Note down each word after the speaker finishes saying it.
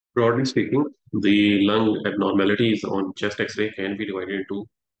Broadly speaking, the lung abnormalities on chest X-ray can be divided into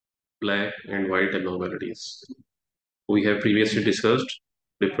black and white abnormalities. We have previously discussed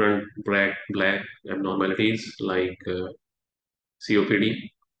different black abnormalities like COPD,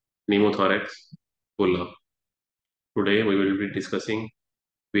 pneumothorax, PULMONOLOGY. Today we will be discussing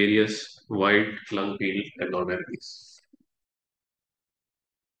various white lung field abnormalities.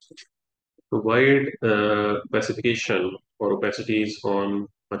 The wide opacification or opacities on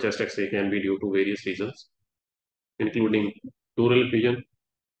a chest X-ray can be due to various reasons, including pleural effusion,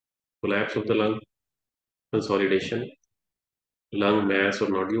 collapse of the lung, consolidation, lung mass or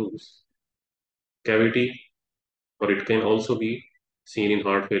nodules, cavity, or it can also be seen in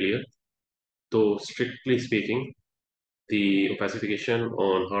heart failure. Though strictly speaking, the opacification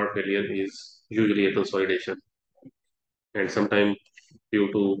on heart failure is usually a consolidation, and sometimes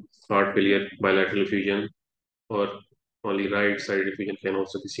due to heart failure, bilateral effusion or only right side effusion can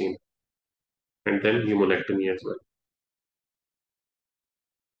also be seen, and then pneumonectomy as well.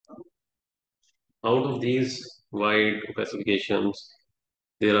 Out of these wide opacifications,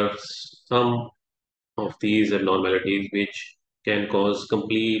 there are some of these abnormalities which can cause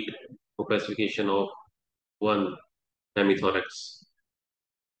complete opacification of one hemithorax,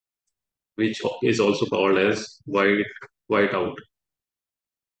 which is also called as whiteout.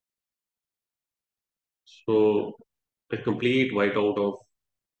 So a complete whiteout of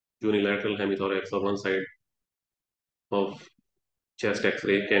unilateral hemithorax on one side of chest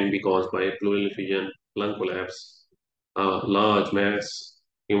X-ray can be caused by pleural effusion, lung collapse, large mass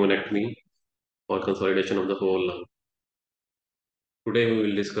pneumonectomy, or consolidation of the whole lung. Today we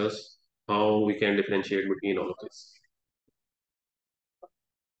will discuss how we can differentiate between all of this.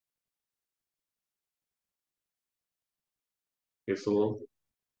 Okay, so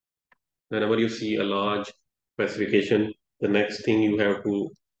whenever you see a large specification, the next thing you have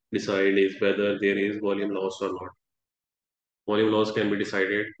to decide is whether there is volume loss or not. Volume loss can be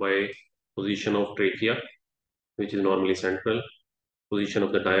decided by position of trachea, which is normally central, position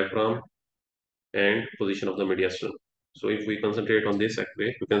of the diaphragm, and position of the mediastinum. So if we concentrate on this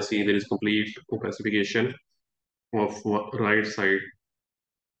X-ray, you can see there is complete opacification of right side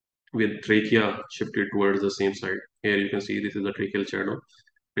with trachea shifted towards the same side. Here you can see this is the tracheal shadow.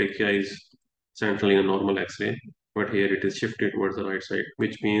 Trachea is central in a normal X-ray, but here it is shifted towards the right side,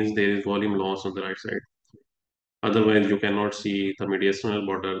 which means there is volume loss on the right side. Otherwise, you cannot see the mediastinal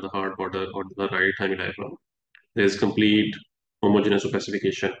border, the hard border, or the right hemidiaphragm. There is complete homogeneous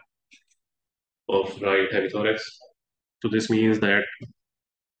opacification of right hemithorax. So this means that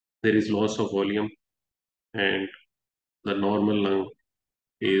there is loss of volume and the normal lung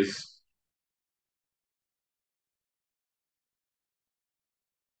is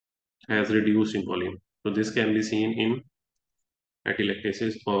has reduced in volume. So this can be seen in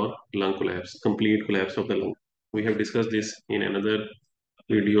atelectasis or lung collapse, complete collapse of the lung. We have discussed this in another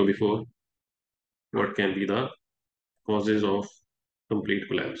video before. What can be the causes of complete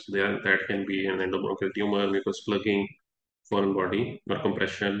collapse? That can be an endobronchial tumor, mucus plugging, foreign body, or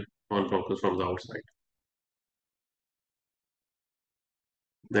compression on bronchus from the outside.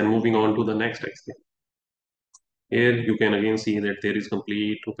 Then moving on to the next X-ray. Here you can again see that there is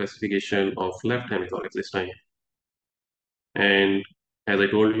complete opacification of left hemithorax this time. And as I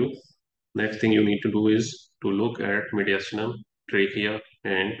told you, next thing you need to do is to look at mediastinum, trachea,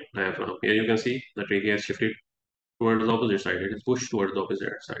 and diaphragm. Here you can see the trachea is shifted towards the opposite side. It is pushed towards the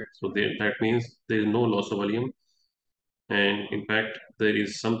opposite side. So that means there is no loss of volume. And in fact, there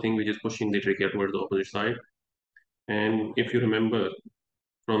is something which is pushing the trachea towards the opposite side. And if you remember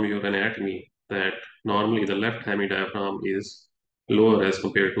from your anatomy that normally the left hemidiaphragm is lower as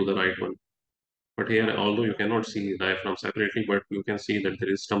compared to the right one. But here, although you cannot see diaphragm separately, but you can see that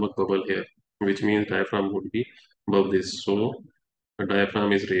there is stomach bubble here, which means diaphragm would be above this. So the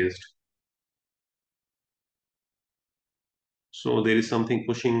diaphragm is raised. So there is something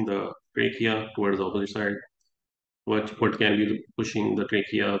pushing the trachea towards the opposite side. What can be pushing the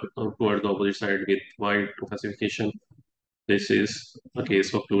trachea towards the opposite side with wide opacification? This is a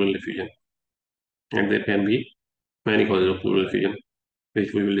case of pleural effusion. And there can be many causes of pleural effusion,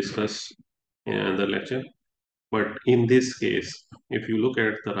 which we will discuss in another lecture. But in this case, if you look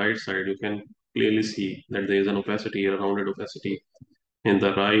at the right side, you can clearly see that there is an opacity, a rounded opacity in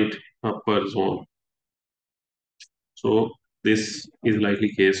the right upper zone. So this is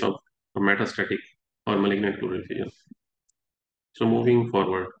likely case of a metastatic or malignant pleural effusion. So moving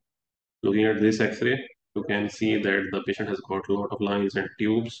forward, looking at this X-ray, you can see that the patient has got a lot of lines and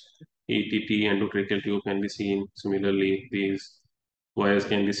tubes. ETT endotracheal tube can be seen. Similarly, these wires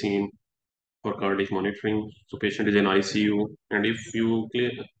can be seen for cardiac monitoring. So patient is in ICU, and if you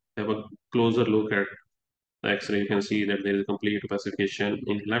have a closer look at the X-ray, you can see that there is a complete opacification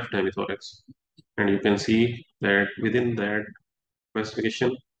in left hemithorax, and you can see that within that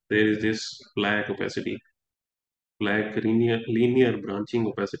opacification there is this black opacity, black linear branching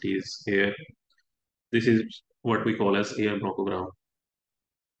opacity is here. This is what we call as air bronchogram.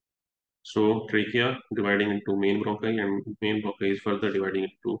 So trachea dividing into main bronchi, and main bronchi is further dividing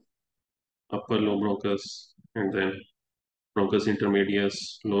into upper lobe bronchus, and then bronchus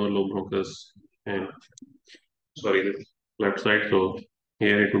intermedius, lower lobe bronchus, and sorry, this left side. So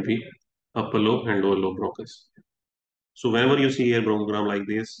here it would be upper lobe and lower lobe bronchus. So whenever you see a bronchogram like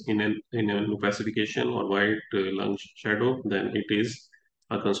this in an opacification or white lung shadow, then it is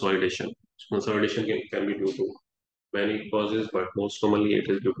a consolidation. So consolidation can be due to many causes, but most commonly it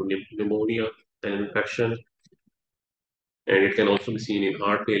is due to pneumonia and infection, and it can also be seen in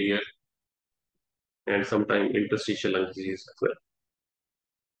heart failure and sometimes interstitial lung disease as well.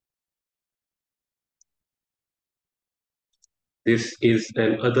 This is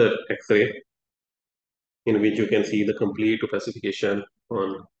another X-ray in which you can see the complete opacification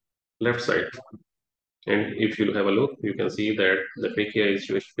on left side. And if you have a look, you can see that the trachea is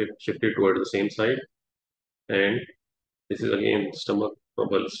shifted towards the same side. And this is again stomach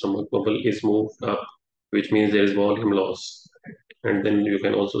bubble. Stomach bubble is moved up, which means there is volume loss. And then you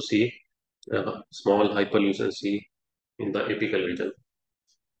can also see small hyperlucency in the apical region.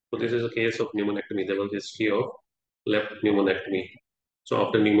 So this is a case of pneumonectomy. There was history of left pneumonectomy. So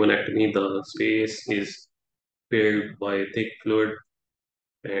after pneumonectomy, the space is filled by thick fluid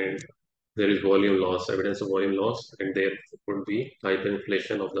and there is volume loss, evidence of volume loss, and there could be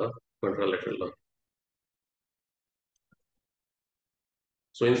hyperinflation of the contralateral lung.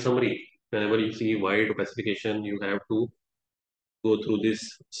 So in summary, whenever you see wide opacification, you have to go through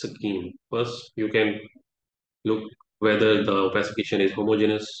this scheme. First, you can look whether the opacification is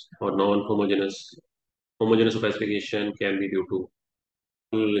homogeneous or non-homogeneous. Homogeneous opacification can be due to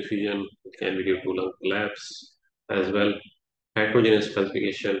pleural effusion, it can be due to lung collapse as well. Heterogeneous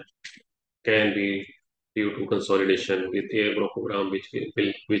opacification can be due to consolidation with air bronchogram,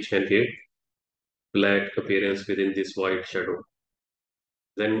 which can give black appearance within this white shadow.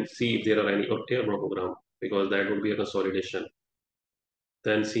 Then see if there are any air bronchogram, because that would be a consolidation.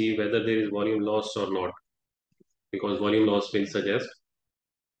 Then see whether there is volume loss or not, because volume loss will suggest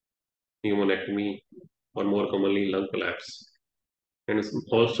pneumonectomy or more commonly lung collapse. And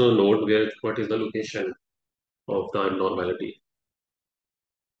also note what is the location of the abnormality.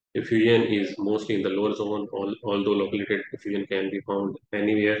 Effusion is mostly in the lower zone, although loculated effusion can be found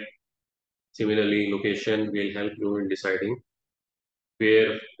anywhere. Similarly, location will help you in deciding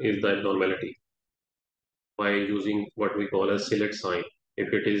where is the abnormality by using what we call a Sillet sign.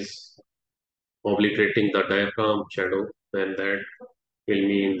 If it is obliterating the diaphragm shadow, then that will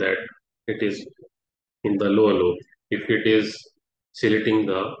mean that it is in the lower lobe. If it is silhouetting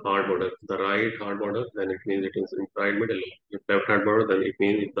the hard border, the right hard border, then it means it is in right middle lobe. If left hard border, then it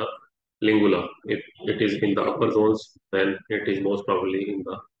means in the lingula. If it is in the upper zones, then it is most probably in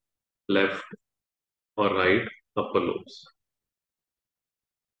the left or right upper lobes.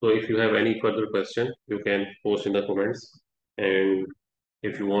 So if you have any further question, you can post in the comments. And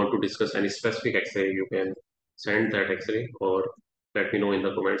if you want to discuss any specific X-ray, you can send that X-ray or let me know in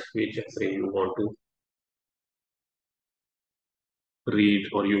the comments which X-ray you want to read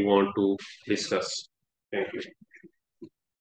or you want to discuss. Thank you.